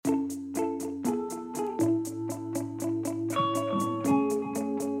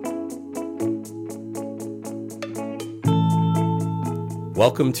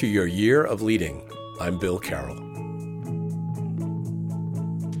Welcome to your year of leading. I'm Bill Carroll.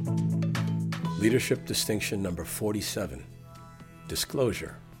 Leadership distinction number 47,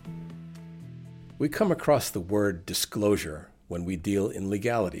 disclosure. We come across the word disclosure when we deal in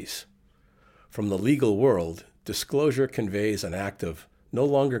legalities. From the legal world, disclosure conveys an act of no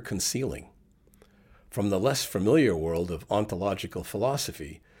longer concealing. From the less familiar world of ontological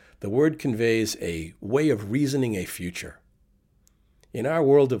philosophy, the word conveys a way of reasoning a future. In our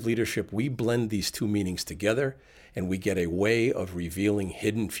world of leadership, we blend these two meanings together, and we get a way of revealing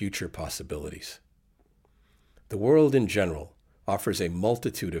hidden future possibilities. The world in general offers a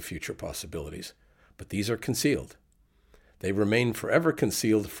multitude of future possibilities, but these are concealed. They remain forever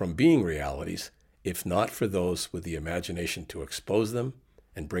concealed from being realities, if not for those with the imagination to expose them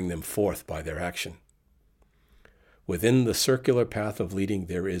and bring them forth by their action. Within the circular path of leading,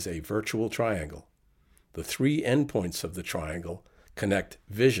 there is a virtual triangle. The three endpoints of the triangle connect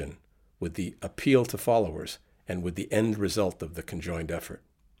vision with the appeal to followers and with the end result of the conjoined effort.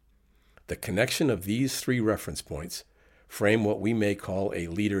 The connection of these three reference points frame what we may call a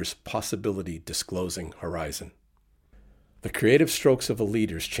leader's possibility disclosing horizon. The creative strokes of a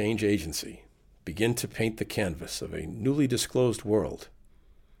leader's change agency begin to paint the canvas of a newly disclosed world.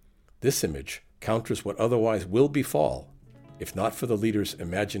 This image counters what otherwise will befall, if not for the leader's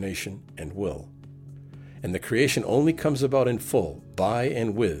imagination and will. And the creation only comes about in full by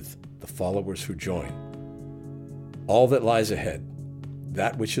and with the followers who join. All that lies ahead,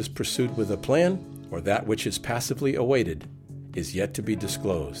 that which is pursued with a plan or that which is passively awaited, is yet to be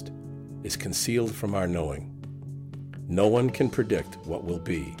disclosed, is concealed from our knowing. No one can predict what will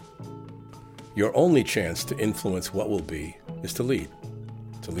be. Your only chance to influence what will be is to lead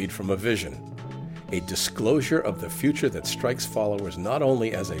from a vision, a disclosure of the future that strikes followers not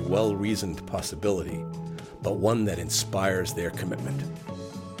only as a well-reasoned possibility, but one that inspires their commitment.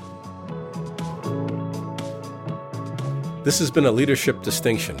 This has been a leadership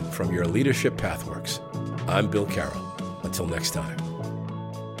distinction from your Leadership Pathworks. I'm Bill Carroll. Until next time.